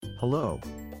Hello.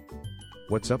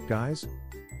 What's up, guys?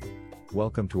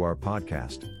 Welcome to our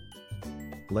podcast.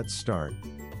 Let's start.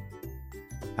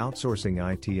 Outsourcing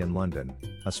IT in London,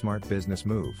 a smart business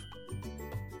move.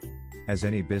 As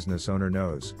any business owner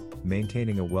knows,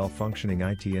 maintaining a well-functioning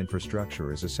IT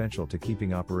infrastructure is essential to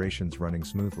keeping operations running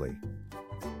smoothly.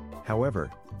 However,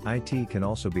 IT can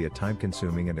also be a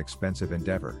time-consuming and expensive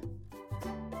endeavor.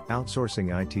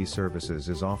 Outsourcing IT services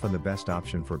is often the best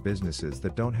option for businesses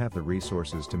that don't have the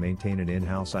resources to maintain an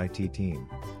in-house IT team.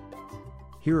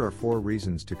 Here are 4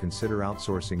 reasons to consider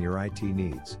outsourcing your IT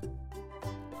needs.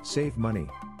 Save money.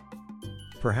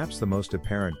 Perhaps the most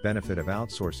apparent benefit of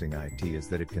outsourcing IT is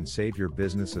that it can save your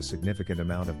business a significant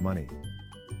amount of money.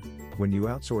 When you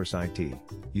outsource IT,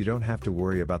 you don't have to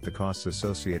worry about the costs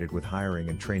associated with hiring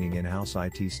and training in-house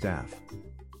IT staff.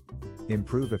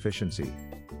 Improve efficiency.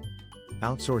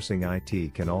 Outsourcing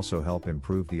IT can also help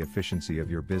improve the efficiency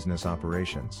of your business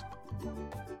operations.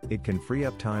 It can free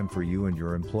up time for you and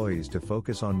your employees to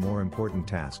focus on more important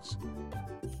tasks.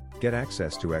 Get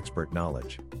access to expert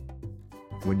knowledge.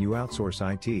 When you outsource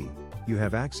IT, you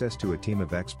have access to a team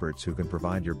of experts who can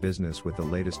provide your business with the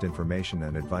latest information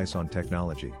and advice on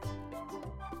technology.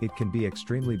 It can be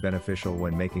extremely beneficial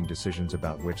when making decisions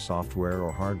about which software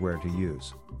or hardware to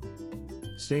use.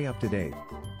 Stay up to date.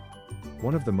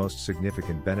 One of the most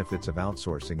significant benefits of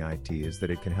outsourcing IT is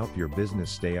that it can help your business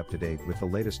stay up to date with the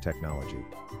latest technology.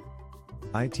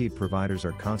 IT providers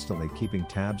are constantly keeping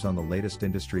tabs on the latest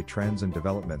industry trends and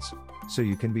developments, so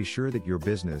you can be sure that your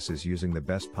business is using the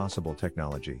best possible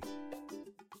technology.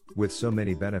 With so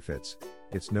many benefits,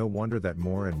 it's no wonder that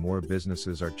more and more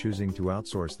businesses are choosing to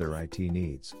outsource their IT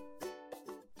needs.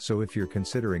 So if you're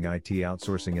considering IT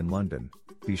outsourcing in London,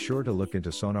 be sure to look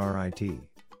into Sonar IT.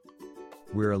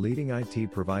 We're a leading IT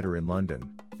provider in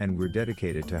London, and we're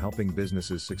dedicated to helping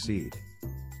businesses succeed.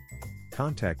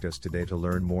 Contact us today to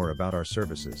learn more about our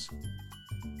services.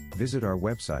 Visit our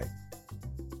website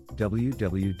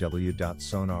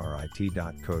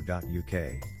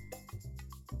www.sonarit.co.uk.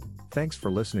 Thanks for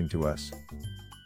listening to us.